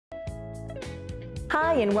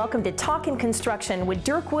Hi, and welcome to Talkin' Construction with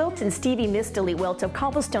Dirk Wilt and Stevie Mistily Wilt of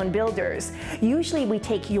Cobblestone Builders. Usually we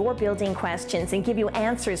take your building questions and give you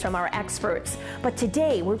answers from our experts. But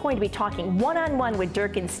today we're going to be talking one-on-one with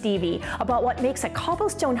Dirk and Stevie about what makes a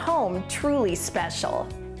cobblestone home truly special.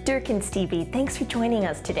 Dirk and Stevie, thanks for joining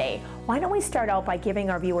us today. Why don't we start out by giving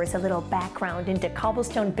our viewers a little background into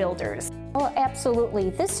Cobblestone Builders? Oh,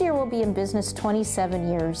 absolutely. This year we'll be in business 27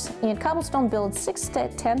 years, and Cobblestone builds 6 to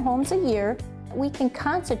 10 homes a year. We can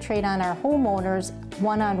concentrate on our homeowners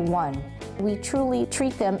one-on-one. We truly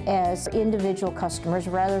treat them as individual customers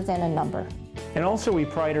rather than a number. And also we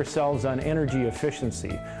pride ourselves on energy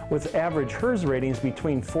efficiency, with average HERS ratings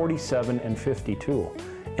between 47 and 52.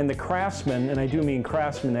 And the craftsmen, and I do mean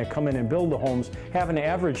craftsmen that come in and build the homes, have an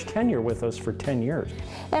average tenure with us for 10 years.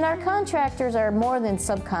 And our contractors are more than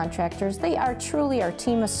subcontractors. They are truly our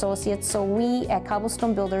team associates, so we at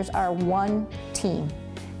Cobblestone Builders are one team.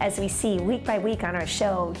 As we see week by week on our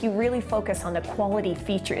show, you really focus on the quality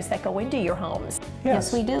features that go into your homes.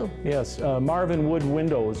 Yes, we do. Yes, Marvin wood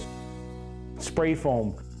windows, spray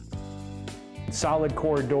foam, solid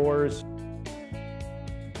core doors,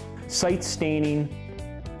 site staining.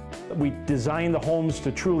 We design the homes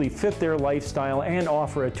to truly fit their lifestyle and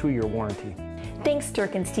offer a 2-year warranty. Thanks,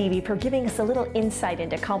 Dirk and Stevie, for giving us a little insight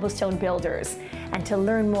into Cobblestone Builders. And to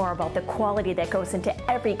learn more about the quality that goes into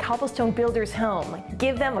every Cobblestone Builders home,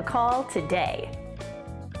 give them a call today.